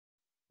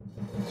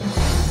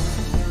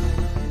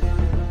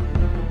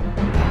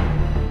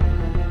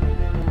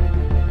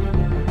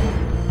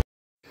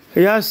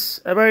Yes,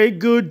 a very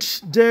good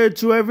day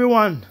to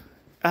everyone.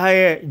 I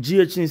am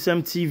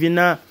Nsem TV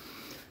now.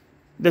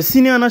 The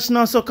senior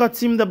national soccer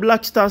team, the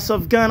Black Stars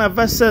of Ghana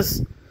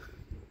versus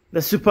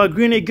the Super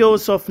Green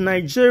Eagles of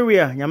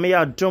Nigeria,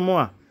 Yameya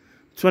Domoa,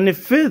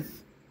 25th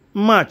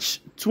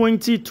March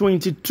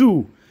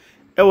 2022,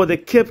 at the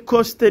Cape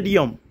Coast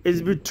Stadium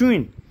is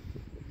between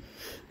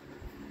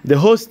the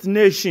host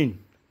nation,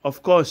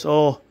 of course,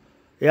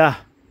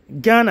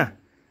 Ghana,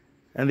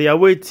 and the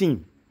away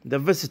team, the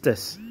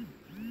visitors,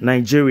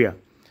 Nigeria.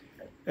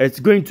 It's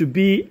going to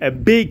be a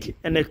big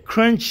and a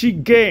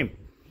crunchy game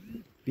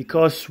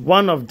because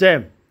one of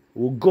them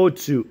will go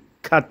to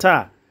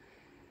Qatar,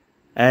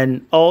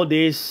 and all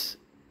this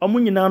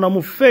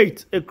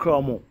faith,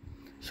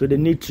 so they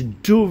need to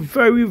do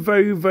very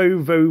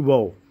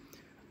well.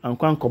 And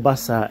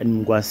Kwankobasa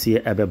and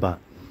Mgwasi Ebeba.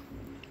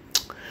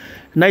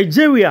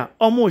 Nigeria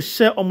almost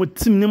share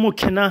team nemo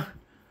kena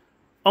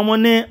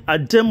omone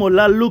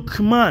Ademola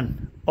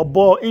Lookman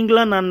obo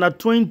England under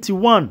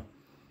 21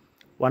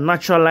 wa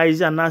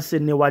naturalize and say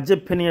ne waje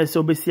penny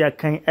so besi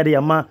akan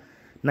Eriama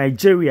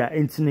Nigeria,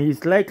 and he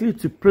is likely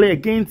to play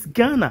against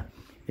Ghana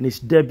in his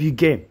debut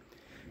game.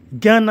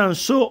 Ghana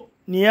so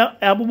near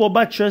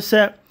Abuboba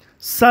Chese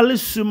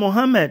Salisu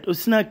Mohammed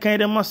osina kan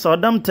de ma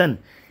Southampton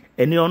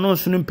eni ono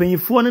so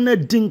mpanyifo no na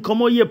din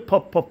komo ye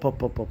pop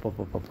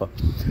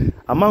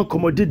aman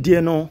komo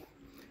didie no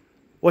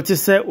what you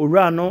say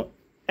owura no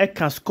e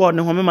ka score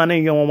ne home ma na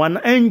yen won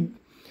and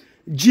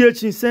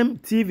Nsem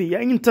TV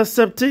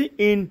intercepted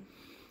in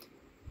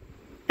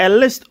a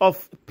list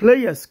of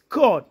players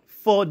called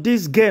for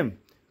this game.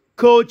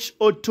 Coach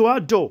Otto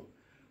Addo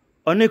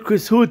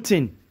Chris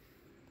Houghton.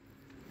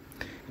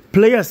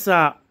 Players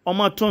are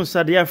omaton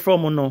sadia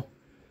from no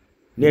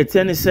ne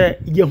say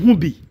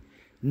yehubi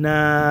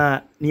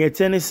na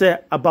ne say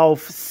about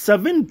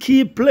 7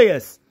 key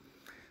players.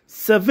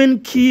 7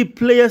 key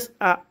players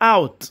are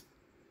out.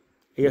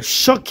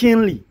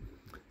 Shockingly,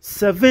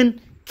 7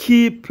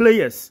 key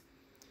players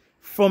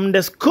from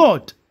the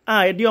squad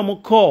are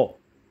call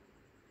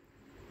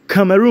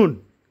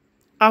Cameroon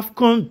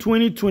AFCON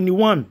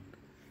 2021.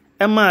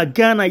 Emma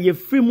Ghana ye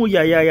free mu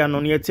ya no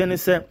ne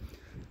say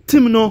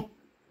team no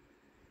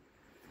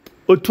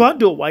Otto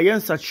Addo wayen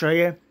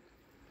satraye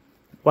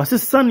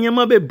wasesa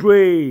nneema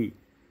bebree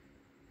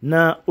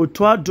na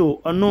Otto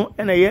Addo ono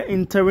ena ye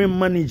interim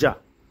manager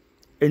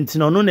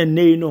entino no ne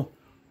nei no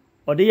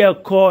ode ye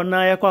call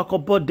na ye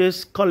kwakobo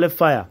this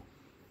qualifier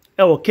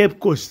Cape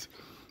Coast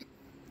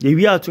the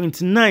year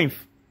 29th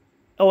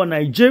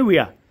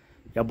Nigeria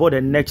about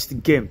the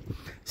next game.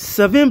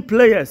 7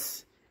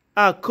 players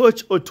are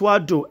coach Otto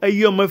Addo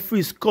Ayew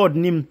free squad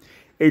nim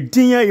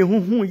edinya ye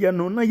huhu ye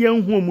no na ye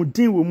hu mu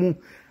din wo mu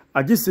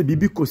agese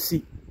bibi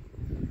kosi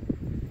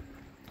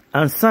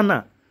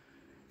ansana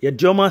ye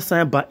dioma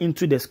sign back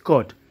into the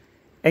squad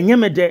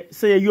enyeme de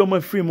say ye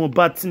free mu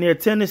but ne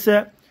ten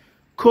say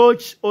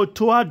coach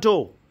Otto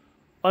Addo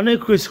on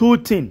Chris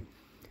Houghton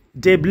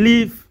they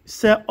believe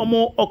say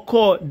omo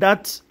occur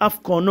that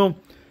AFCON no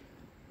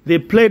they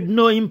played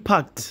no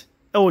impact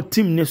our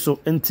team neso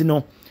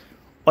entino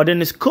or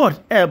then scored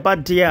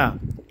bad there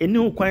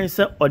any kwan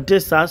say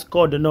Odessa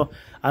scored no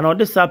and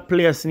Odessa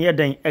players near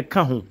den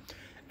eka ho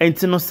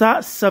entino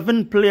sa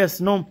 7 players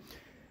no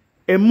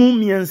emu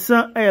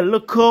miensa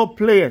local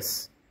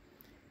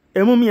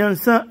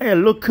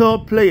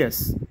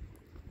players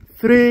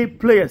 3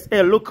 players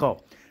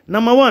local.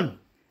 Number 1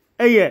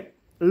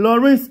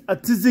 Lawrence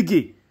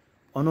Atizigi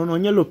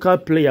ononye local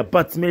player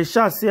but me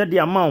sha say the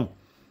amount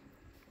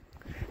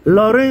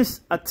Lawrence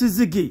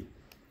Atizigi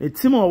a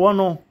team of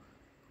one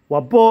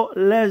wabo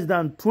less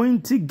than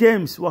 20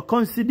 games were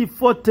conceded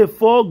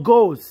 44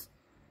 goals.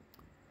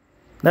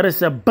 That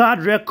is a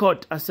bad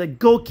record as a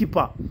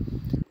goalkeeper.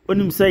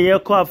 When him say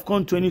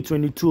AFCON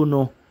 2022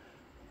 no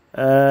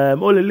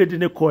only lady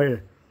ne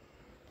koye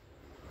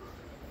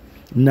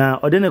na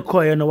odene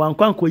koye no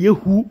wankwanko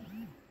yehu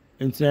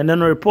nti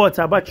no report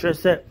about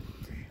say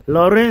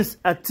Lawrence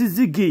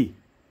Atizigi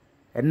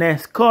and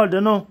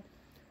scored no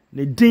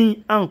ne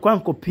din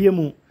ankwanko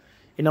piemu.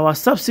 In our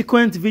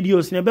subsequent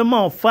videos, ne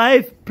bema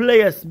 5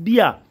 players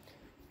bia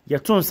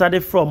yaton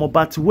sade from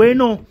but we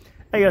no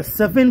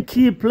 7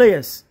 key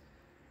players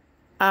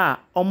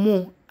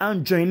omo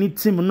and joining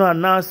team no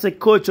announce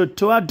coach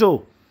Otto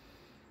Addo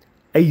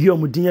Ayew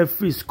mudin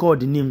free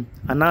squad nim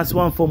announce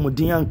one for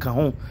mudin anka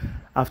ho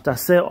after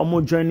say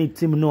omo joining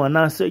team no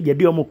announce ye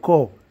de omo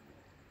call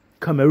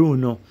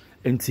Cameroon no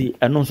enti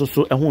eno so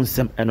ehun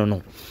nsem eno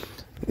no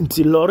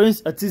enti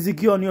Lawrence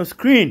Atizigi on your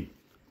screen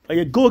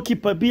a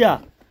goalkeeper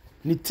bia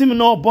ni team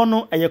no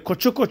bono eye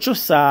kochokocho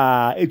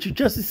sa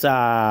etwitwasi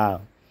sa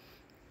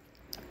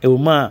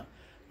ewuma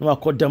no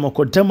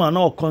akodema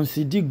no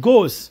concede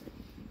goals.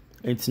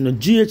 It's no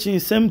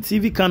Nsem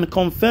TV can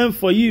confirm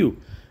for you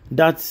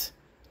that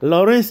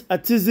Lawrence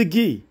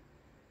Atizigi,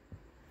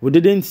 we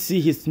didn't see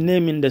his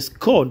name in the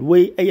squad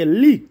way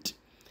leaked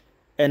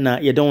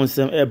and you don't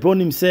say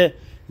brought him say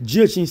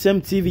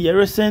Nsem TV your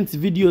recent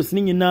videos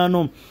ni na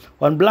no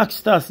on Black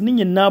Stars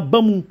ni na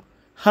bamu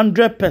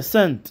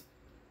 100%.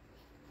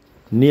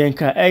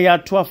 Nienka eya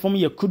toa from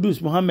ye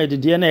Kudus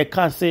Mohammed de na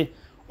ekase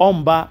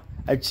omba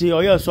achi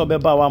oyo so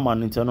beba wa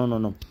man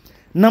no.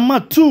 Number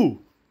 2,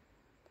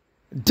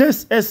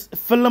 this is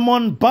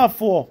Philemon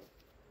Bafo.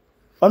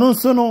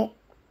 Anonso no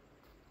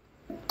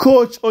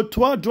coach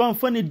Otto Addo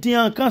amfani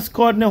dian kan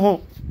squad ne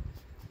ho.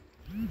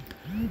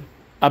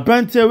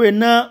 Abrante we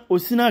na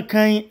osina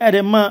kan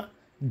edema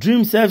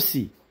Dreams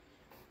FC.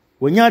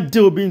 Wonya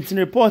deal bi in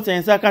report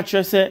en saka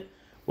trese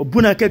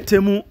obuna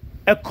ketemu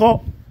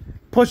eko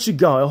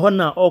Portugal ho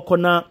na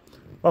okona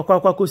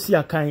wakwakosi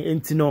akan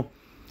entino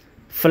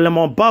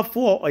Philemon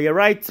Bafo or your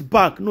right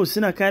back no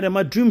osina kan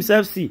edema Dreams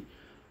FC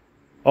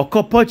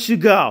oko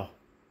Portugal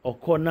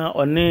okona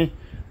one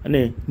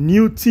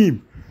new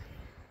team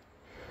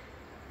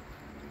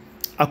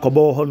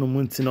akobo ho no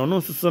muntino no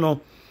so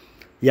no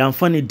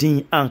yamfani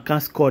din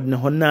anka squad ne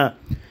ho na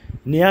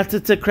ni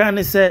atete kra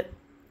ne se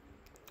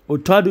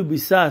Otto Addo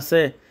bisa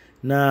se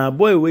na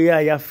boy we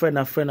ya friend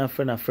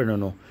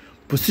no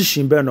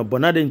position be no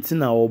bonade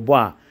ntina obo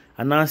a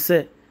ana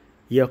se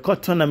ye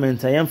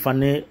tournament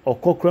ayemfane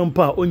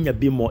okokrampa onya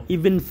bi mo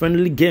even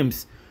friendly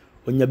games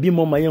onya bi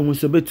mo ma ye hu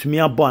so betumi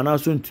abo ana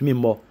so ntumi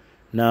mo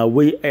na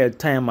we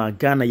time a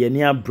Ghana ye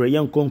ni abre ye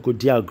nkonko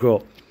di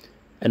agro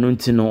eno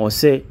ntino o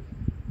se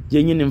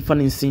ye nyine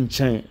mfane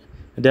nsinchan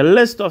the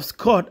list of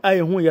squad I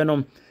hu ye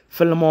no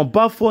Philemon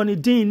Bafo ni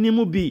din ni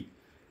mu bi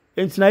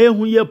entina ye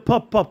hu ye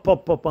pop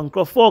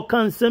nkrofo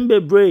kan sembe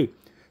bre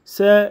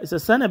se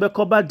sana be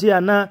koba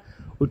dia na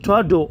Otto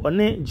Addo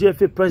one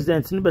GFA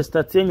president ni be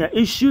start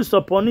issues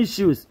upon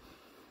issues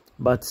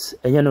but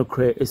enye no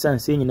kre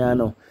esanse nyina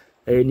no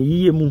ni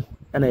yiye mu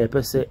na ye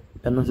pese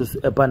eno so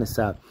eba ne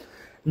sa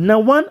na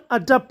one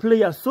other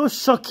player so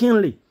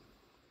shockingly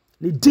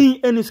the din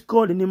any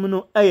squad ni mu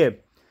no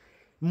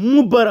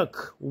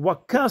Mubarak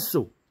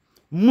Wakaso.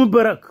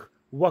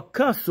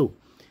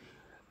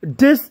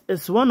 This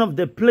is one of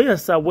the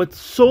players with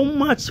so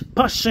much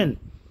passion.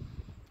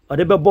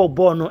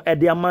 Odebebo no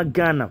Ediama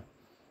Ghana.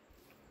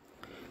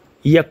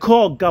 Ye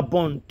call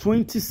Gabon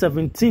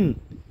 2017.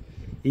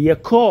 Ye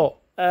call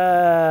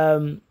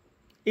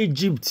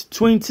Egypt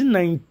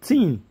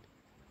 2019.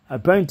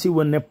 Apparently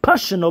when the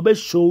passion obe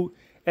show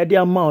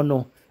Ediama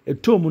no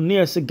etomu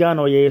near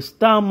Ghana ye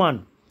star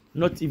man.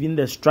 Not even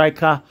the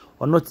striker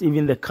or not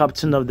even the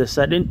captain of the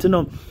side.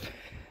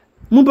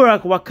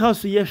 Mubarak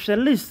Wakaso ye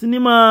list ni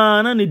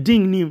ma na ni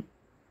ding nim.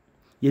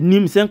 Ye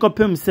nim se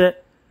nkopem se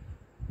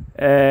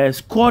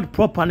squad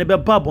proper ne be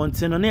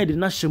babonte no na e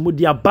na shemu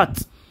dia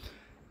but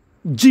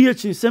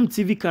Nsem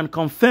TV can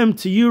confirm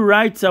to you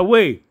right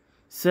away.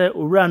 Say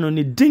Urano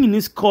ni ding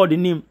ni squad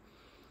nim.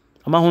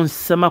 Ama hon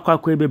sema kwa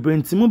bebre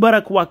nti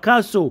Mubarak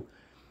Wakaso.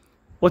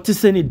 What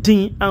is any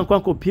ding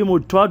ankwanko pimo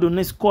Otto Addo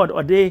ni squad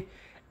or de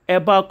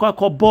Eba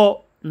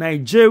Kwakobo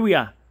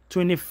Nigeria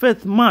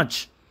 25th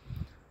March.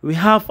 We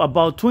have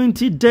about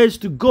 20 days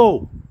to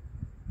go.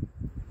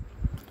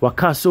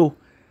 Wakaso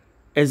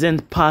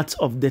isn't part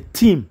of the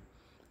team.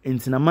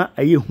 Intinama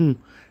Ayew.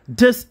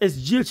 This is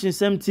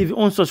Nsem TV.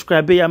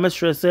 Unsubscribe ya make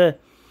sure say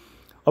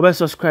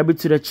subscribe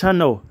to the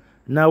channel.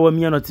 Now we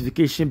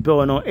notification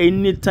bell on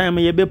anytime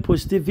you be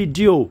post a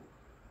video.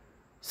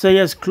 Say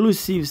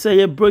exclusive,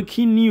 say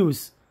breaking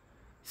news.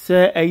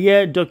 Say a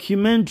year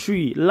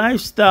documentary,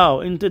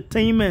 lifestyle,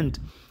 entertainment,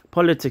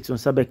 politics on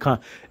Sabeka.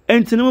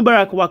 Ntino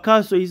Mubarak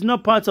Wakaso is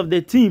not part of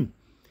the team.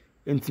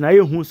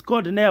 Ntinaye who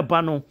scored in air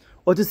bano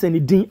or to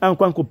send din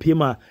ankwanko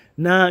pima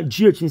na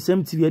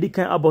Nsem TV edi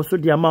kan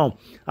aboso the amount.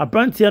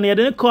 Apparently he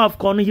didn't call off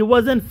corner, he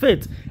wasn't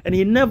fit and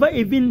he never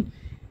even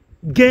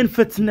gained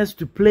fitness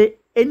to play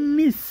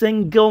any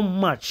single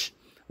match.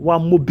 Wa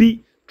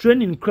mobi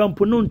training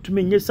cramp no to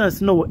me sense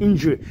no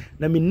injury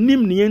na me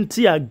nim ni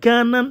enti a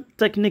Ghana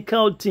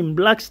technical team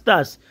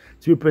BlackStars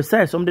to be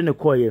precise something ne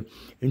koye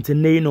enti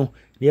nei no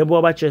ne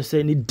ebo ba che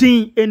say ni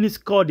din any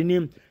squad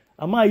name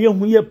ama ye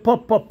hu ye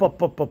pop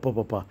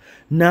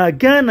na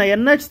Ghana ya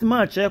next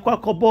match kwa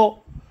kobo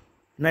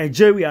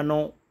Nigeria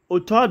no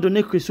Otto Addo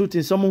ne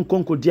Krisutin someone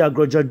konko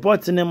diagro George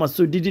Botene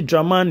maso Didi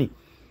Dramani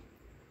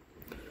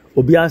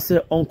obi ase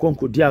on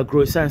konko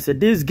diagro say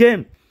this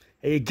game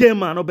a game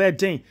man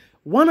obedin.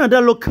 One other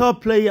local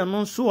player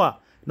non so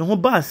no ho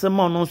ba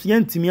asema non so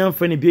yantimi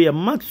amfa ne bi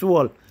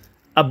Maxwell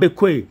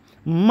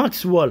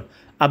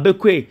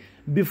Abekwe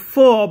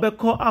before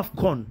Obeko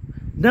AFCON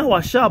now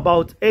was sure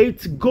about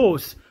 8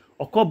 goals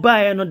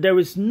okoba no there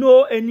is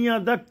no any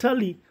other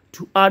tally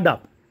to add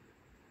up.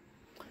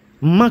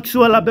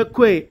 Maxwell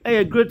Abekwe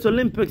a great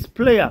Olympics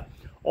player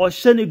or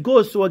sheni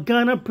goals to a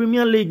Ghana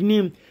Premier League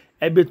name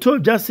e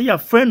beto just ya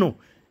freno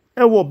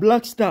e wo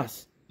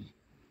BlackStars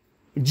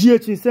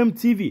Nsem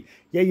TV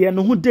ye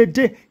no ho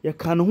dede ye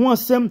kan ho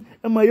asem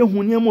e ma ye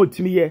hu ne ma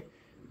otimi ye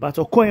but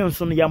okoyen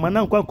so no ya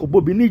manankwa kobo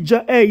bi ni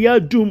ja ya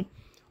dum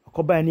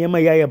okoba ne ma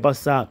ya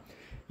basa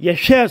ye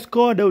share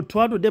score the Otto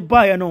Addo de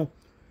buy no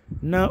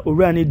na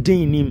owura ne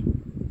din nim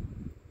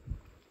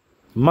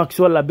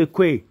Maxwell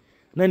Abekwe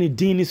na ni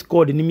din ni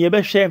scored ni me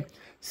be hwe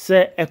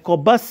se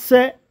ekoba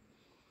se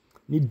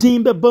ni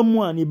din be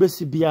bamu a ni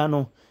besi bia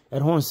no e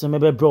ho nsem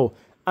be bro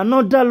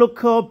another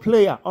local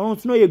player. I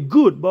don't know you're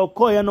good, but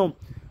call you know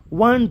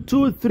 1,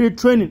 2, 3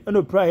 training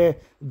and prior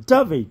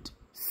David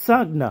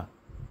Sagna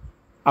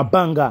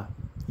Abanga.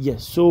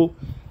 Yes, so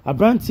a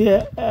brand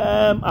here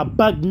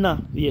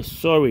Abagna. Yes,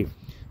 sorry.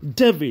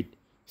 David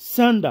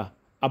Sander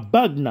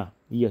Abagna.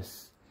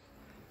 Yes.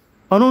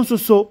 And also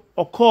so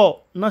a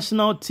call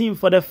national team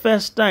for the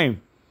first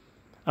time.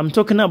 I'm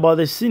talking about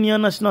the senior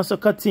national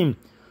soccer team.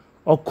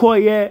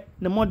 Okoye,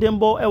 the modern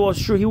ball, I was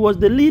sure he was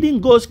the leading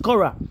goal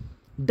scorer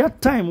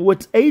that time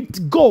with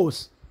 8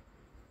 goals.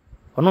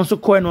 And also,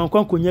 at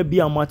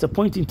a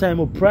point in time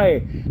of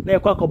prior,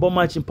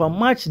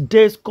 match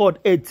day scored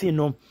 18.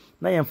 No,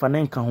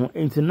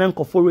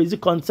 for raising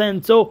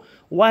consent. So,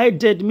 why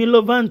did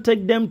Milovan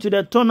take them to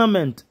the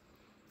tournament?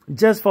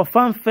 Just for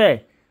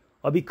fanfare?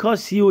 Or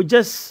because he would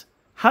just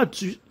had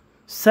to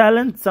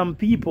silence some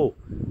people?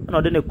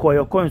 And then call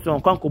your coins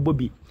on Kanko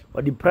Bobby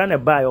or the prana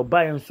buy or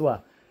buy and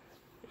so.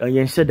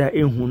 You said that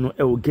in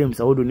no games.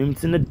 I would name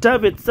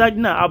David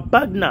Sagna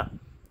Abagna.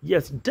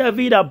 Yes,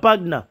 David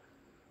Abagna.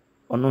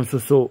 And also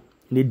so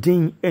the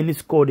ding any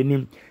scored in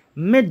him.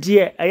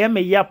 Media I am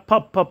a ya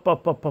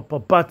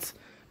but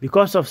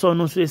because of so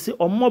no so say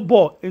or more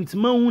ball into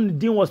man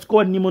ding was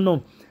scored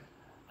nimono.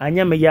 I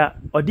am a ya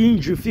or the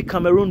injury fi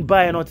Cameroon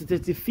by an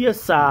authority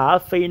fierce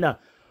feina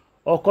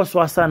or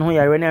Coswasan who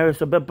are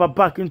so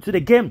back into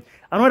the game.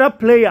 Another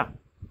player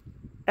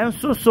and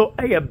so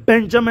a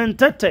Benjamin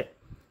Tete.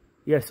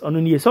 Yes,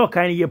 on the so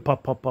kind of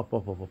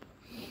pop.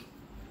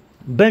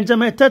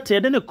 Benjamin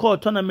Tete, then a call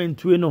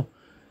tournament, you know.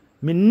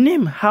 Me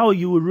name how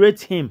you will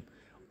rate him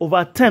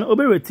over 10.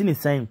 Obe rating is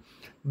saying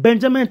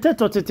Benjamin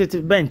Tete or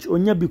Tete bench,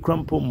 onya bi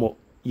crumple more.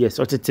 Yes,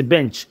 or Tete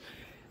bench.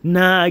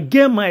 Na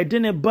game I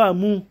didn't bar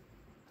mu. I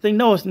think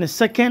that was in the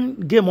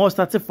second game I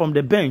started from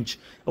the bench.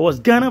 It was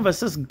Ghana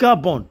versus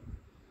Gabon.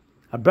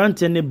 A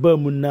brand ne bar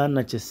mu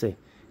na chese.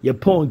 Ye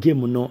pon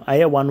game no, aye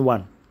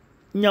 1-1.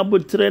 Nyabu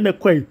train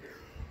kwai.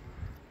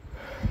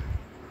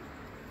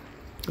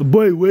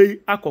 Boy way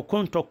ako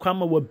konto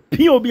kwama wa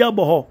pio bi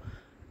aboho.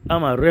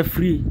 I'm a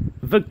referee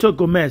Victor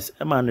Gomez.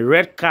 I'm a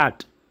red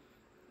card.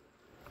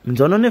 I'm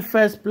the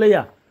first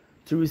player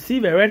to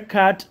receive a red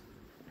card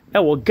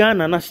at the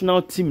Ghana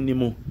national team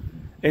nimo.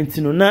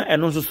 Entinona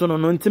and also so no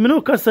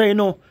ntimino kasa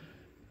you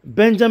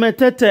Benjamin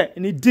Tete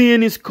ni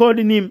din is scored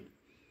in him.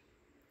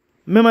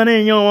 Mema na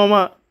enyo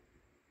mama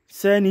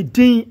say ni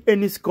din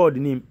any scored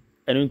in him.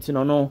 And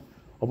entinono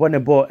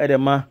obone ball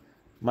edema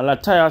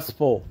Malatya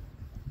Sport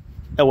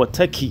ewo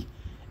Turkey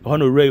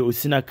hono ray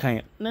osina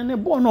kan na ne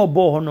ball no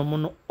ball hono mo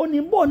no oni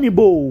ball ni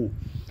bo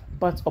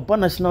but upon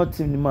national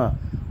team ni ma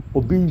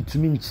obi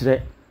ntumi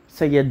nkyere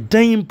say ye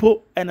dan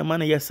po ena ma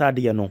na ye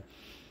sade no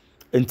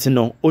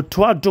entino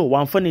Otto Addo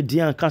wanfa ne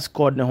dian ka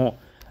scored ne ho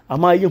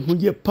ama ye hu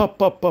ye pap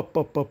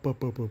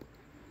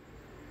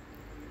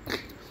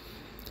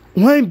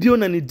when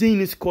Biona ne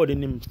din scored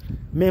in him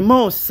me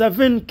ma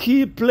 7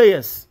 key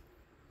players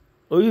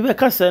oyibe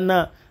ka say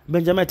na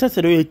Benjamin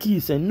Tete do key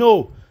say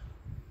no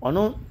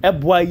ono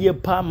eboa ye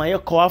pa ma ye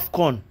call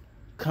AFCON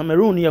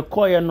Cameroon ye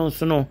call ye no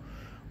so no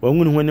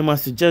wangun when ma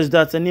suggest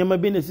that and ma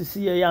be ne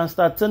sisi ye yan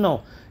start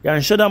no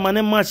yan show that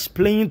man match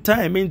playing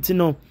time into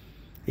no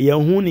ye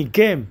hu ni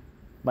game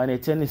but the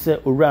ten say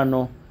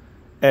Urano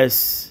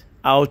is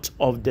out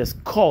of the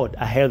squad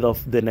ahead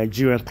of the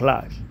Nigerian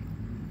clash.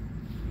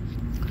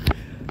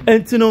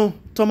 And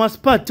Thomas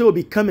Partey will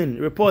be coming.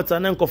 Reports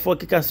and Uncle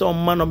Fokika so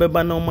man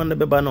beba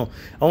no.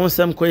 I want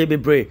some koye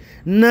bebre.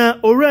 Na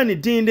orani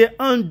dinde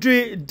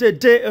André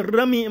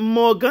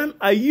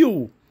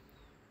Ayew.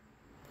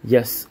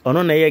 Yes,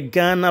 onona ye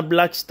Ghana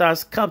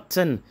BlackStars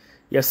captain.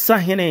 Yes,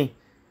 sahine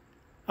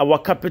our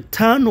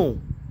capitano.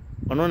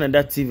 Onona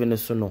that even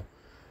so no.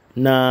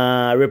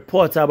 Na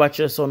report about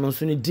your son on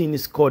Sunny Dean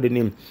is called in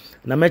him.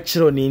 Na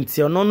metro ni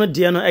inti onono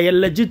diano a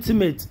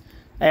legitimate,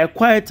 a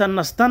quite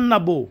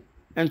understandable.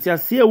 And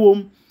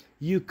to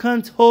you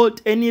can't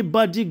hold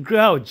anybody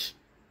grudge.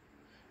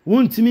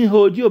 Won't me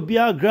hold your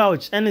beer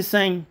grudge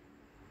anything?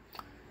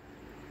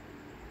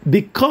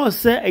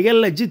 Because a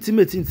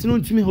legitimate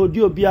inti me hold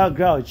your beer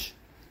grudge.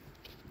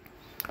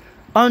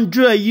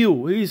 André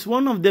Ayew, he is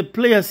one of the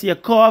players you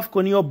call off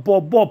on your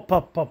bob.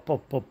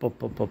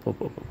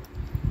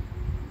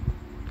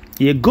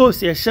 He goes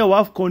here show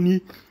off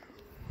koni.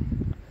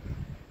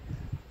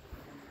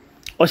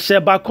 Or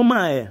sheba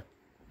kuma.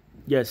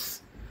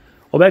 Yes.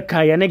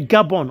 Obeka yane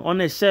Gabon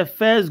on a share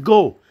first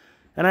goal.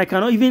 And I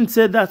cannot even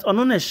say that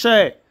on a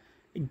share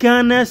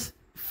Ghana's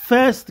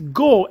first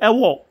goal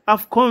ever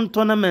AFCON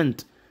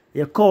tournament.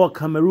 Ye call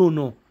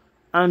Cameroon.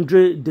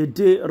 André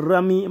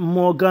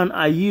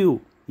Ayew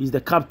is the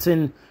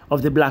captain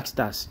of the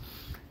BlackStars.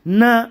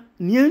 Na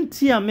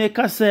nienti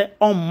ameka se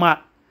onma.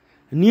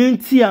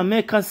 Nienti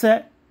ameka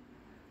se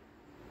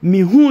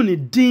mihuni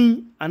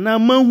din ana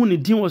mahuni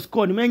din was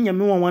called menya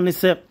me wan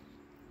se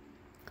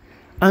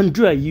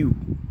André Ayew.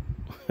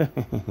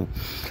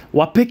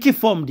 Wapeki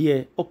form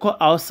there oko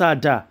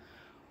outside da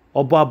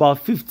about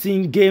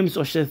 15 games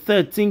or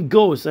 13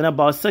 goals and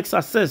about 6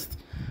 assists.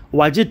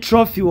 Waje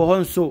trophy wo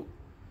honso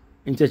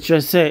inte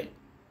say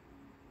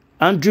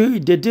Andrew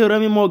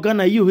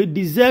Ayew, he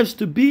deserves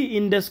to be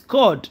in the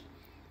squad.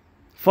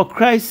 For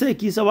Christ's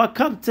sake, he's our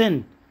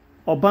captain.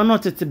 Oba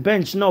not at the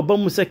bench now,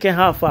 Oba second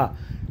half.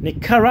 The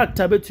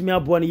character between me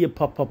aboa ye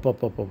pop.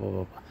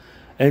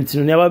 And to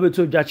never be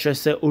told that you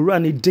say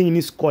Urani Ding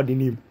is squad in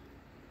him.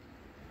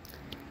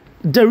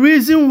 The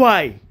reason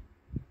why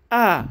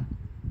André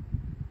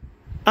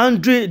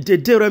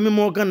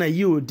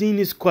Ayew Ding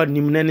is squad in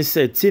him, and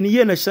said,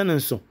 Tini na Shannon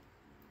so.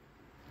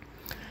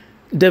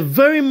 The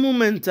very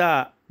moment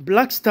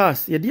Black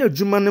Stars, Yadia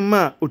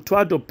Jumanema, Otto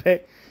Addo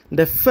Pe,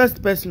 the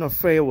first person of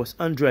prayer was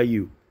André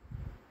Ayew.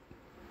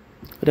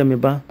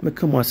 Remember, me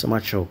come on some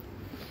show.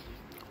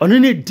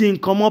 Only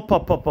didn't come up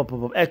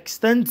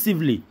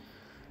extensively.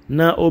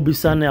 Na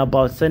obisane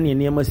about sending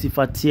near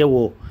sifatie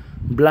wo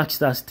Black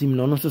Stars team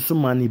no so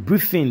many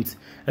briefings.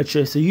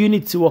 Actually, say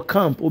unity wo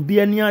camp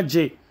obi ani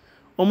age.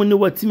 Omuni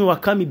wa team wa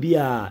kami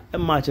bia e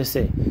match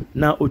say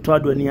na Otto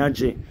Addo ani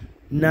age.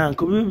 Na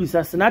nkobi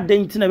bisa se na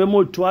denti na be mo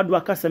Otto Addo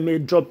akasa me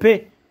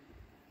drope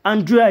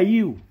André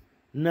Ayew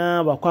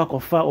na wakwa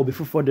kofa obi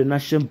for the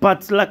nation.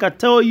 But like I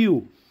tell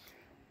you,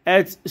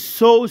 it's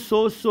so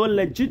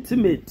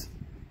legitimate.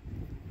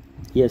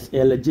 Yes,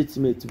 a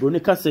legitimate.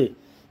 Bronika say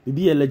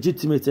be a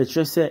legitimate. I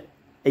say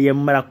a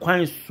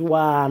mrakwan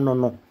swa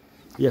no.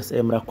 Yes, a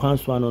mrakwan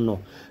swa no.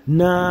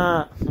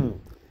 Na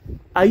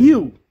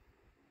Ayew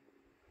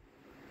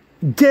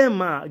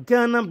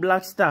Ghana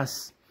Black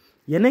Stars.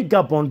 Yene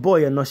Gabon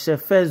boy no share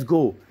first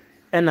goal.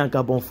 Ena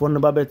Gabon for no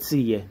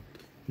babeti ye.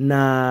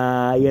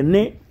 Na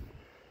yene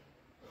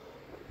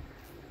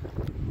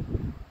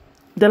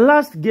the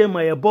last game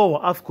I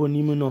bought AFCON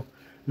nimuno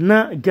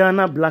na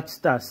Ghana Black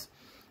Stars,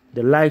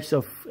 the likes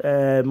of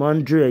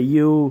André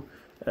Ayew,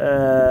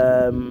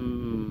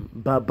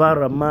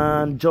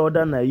 Babaraman,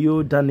 Jordan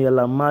Ayew, Daniel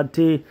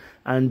Amate,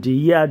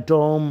 Andy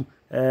Yadom,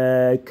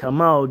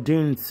 Kamal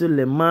Din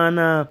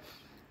Sulemana,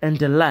 and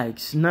the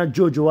likes. Na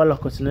Jojo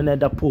Walakos na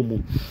neda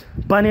pomu.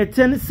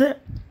 Baneten se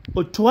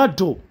Otto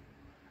Addo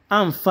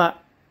amfa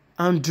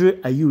André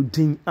Ayew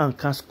din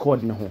anka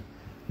squad na ho.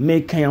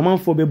 Make a man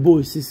for the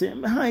boys. He said,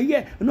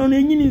 yeah, no,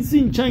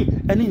 in China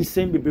and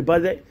Nsem baby.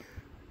 But the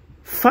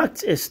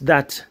fact is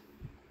that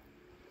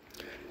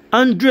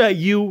André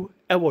Ayew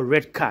our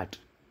red card.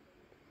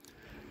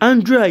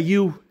 André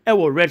Ayew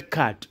our red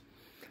card.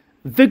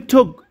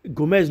 Victor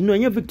Gomez, no,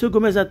 yeah, Victor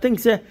Gomez, I think,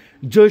 say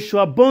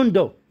Joshua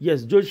Bondo.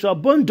 Yes, Joshua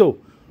Bondo.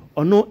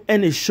 Or no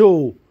any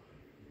show.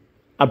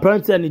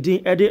 Apparently, and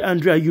didn't Eddie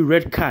André Ayew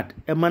red card.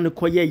 A man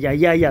koye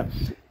ya.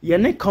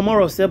 Yene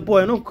Kamara said,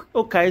 boy, no,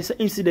 okay, it's an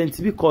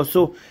incident because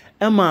so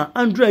Emma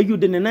André Ayew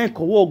the nine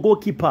war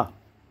goalkeeper.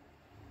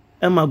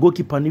 Emma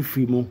goalkeeper ni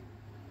free mo.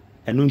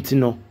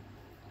 Enuntino.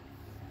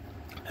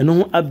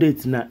 Enu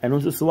update na and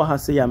also so what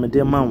say I'm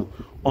a man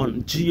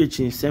on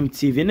Nsem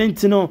TV.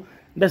 Enuntino,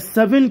 the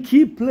 7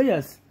 key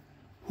players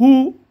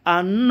who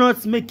are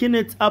not making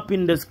it up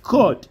in the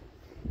squad.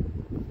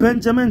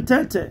 Benjamin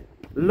Tete,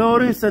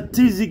 Lawrence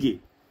Atizigi,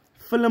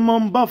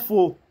 Philemon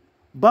Buffo,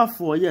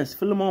 yes,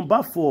 Philemon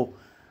Buffo,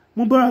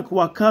 Mubarak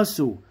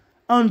Wakaso,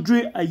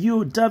 André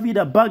Ayew, David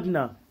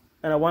Abagna,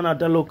 and one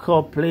other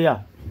local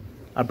player.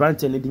 A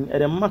branch leading at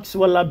the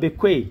Maxwell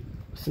Abekwe,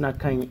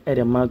 Snakan at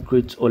the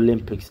Margaret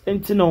Olympics.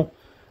 And you know,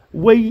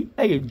 way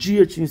a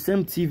GH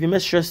Nsem TV,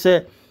 make sure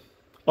say,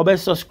 obe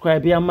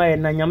subscribe here, my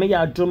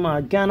Nanyame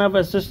Drama, Ghana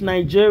versus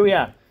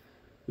Nigeria.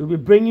 We'll be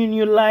bringing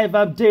you live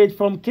update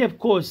from Cape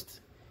Coast.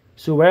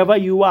 So wherever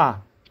you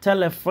are,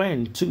 tell a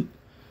friend to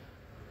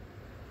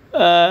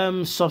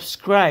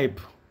subscribe,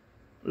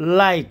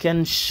 like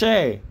and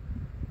share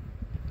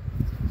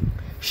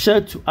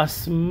to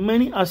as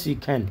many as you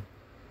can.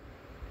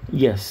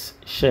 Yes,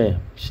 share.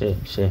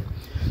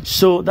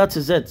 So that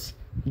is it.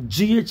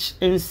 GH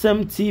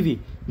Nsem TV,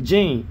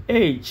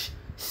 JH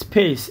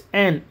space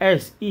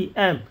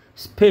NSEM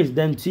space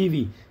then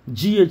TV,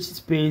 GH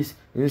space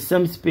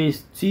Nsem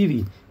space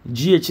TV,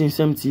 GH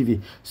Nsem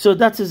TV. So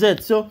that is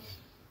it. So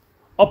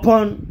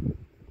upon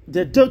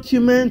the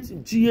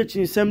document GH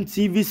Nsem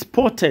TV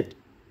spotted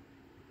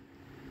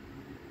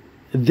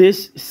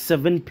these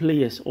 7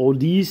 players or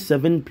these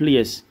 7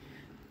 players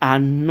are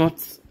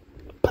not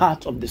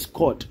part of the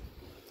squad.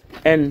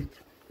 And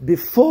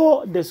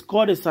before the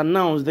squad is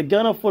announced, the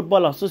Ghana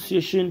Football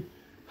Association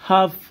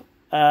have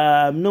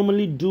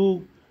normally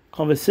do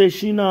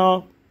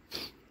conversational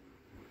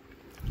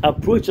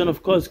approach, and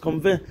of course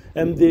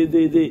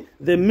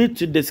they meet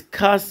to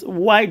discuss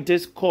why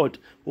this squad,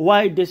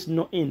 why this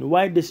not in,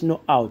 why this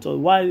not out, or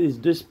why is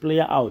this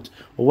player out,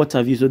 or what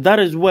have you. So that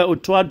is where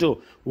Otto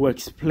Addo will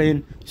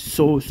explain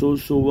so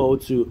well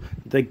to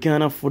the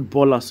Ghana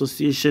Football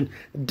Association.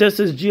 This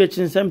is GH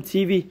Nsem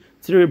TV.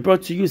 Today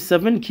brought to you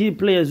 7 key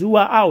players who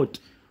are out,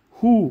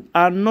 who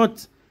are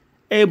not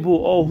able,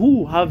 or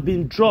who have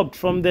been dropped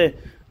from the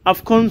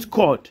AFCON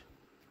squad.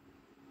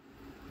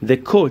 The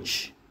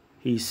coach,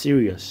 he is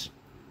serious.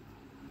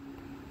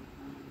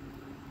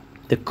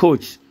 The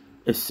coach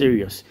is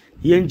serious.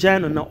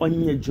 Yenjano na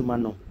onye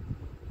jumano.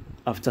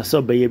 After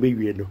so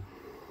bayebe.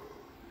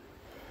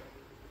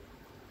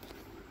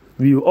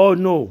 We all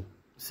know,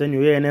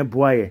 Senyo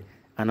Boye,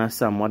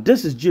 Anasamoah.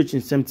 This is GH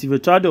Nsem TV.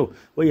 Otto Addo,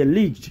 where you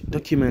leaked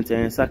document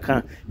and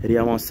Saka.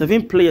 There are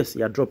 7 players.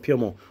 You drop your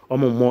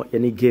more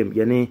any game.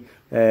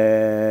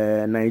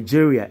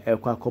 Nigeria.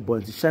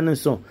 Shannon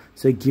so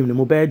game the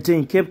mobile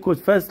team Cape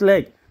Coast first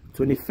leg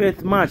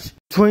 25th March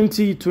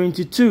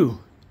 2022.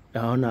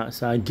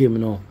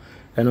 Game no.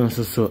 And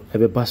also so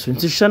everybody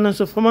so Shannon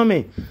so for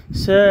me.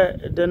 Say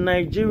the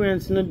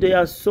Nigerians, they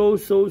are so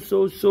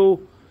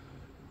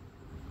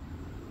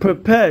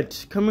prepared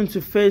coming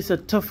to face a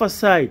tougher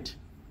side.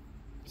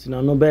 So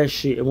now no bad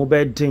shit, a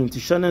mobile thing to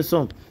Shannon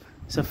so.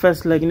 It's the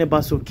first leg in the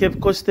Basso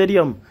Cape Coast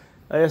Stadium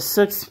at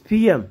 6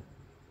 p.m.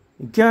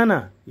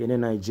 Ghana in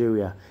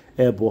Nigeria.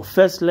 Airborne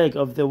first leg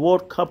of the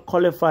World Cup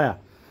qualifier.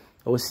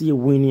 I will see you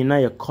winning now.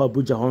 Your call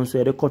Buja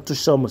Honso. The call to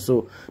show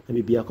so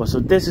maybe so.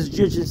 This is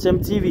GH Nsem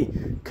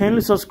TV.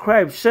 Kindly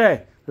subscribe,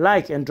 share,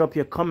 like, and drop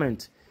your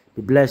comment.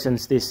 Be blessed and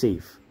stay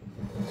safe.